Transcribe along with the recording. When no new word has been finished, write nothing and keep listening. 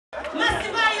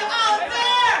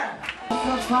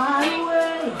far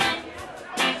away.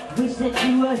 Wish that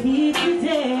you were here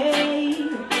today.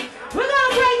 We're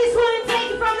gonna play this one and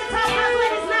take it from the top. That's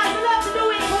when it's nice. I love to do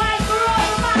it right for all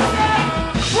of myself.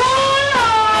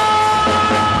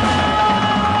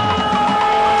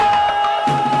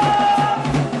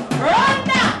 Run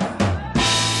now!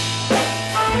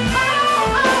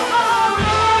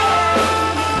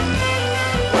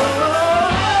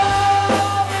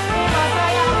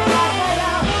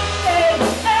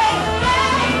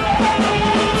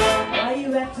 Why you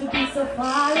have to be so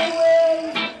far away?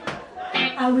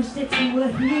 I wish that you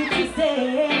were here to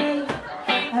stay.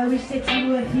 I wish that you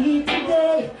were here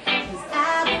today. 'Cause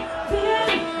I've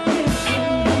been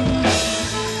missing you.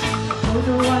 Don't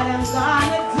know what I'm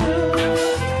gonna do.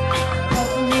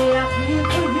 That's the way I feel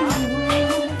for you.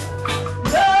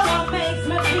 No one makes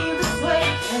me feel this way,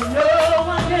 and no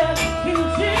one else can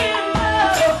do.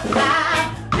 I've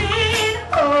been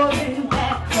holding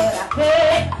back, but I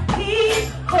can't keep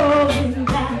holding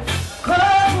back.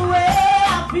 'Cause the way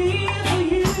I feel for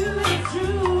you is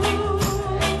true.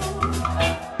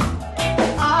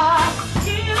 Are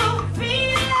you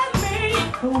feeling me?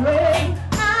 The way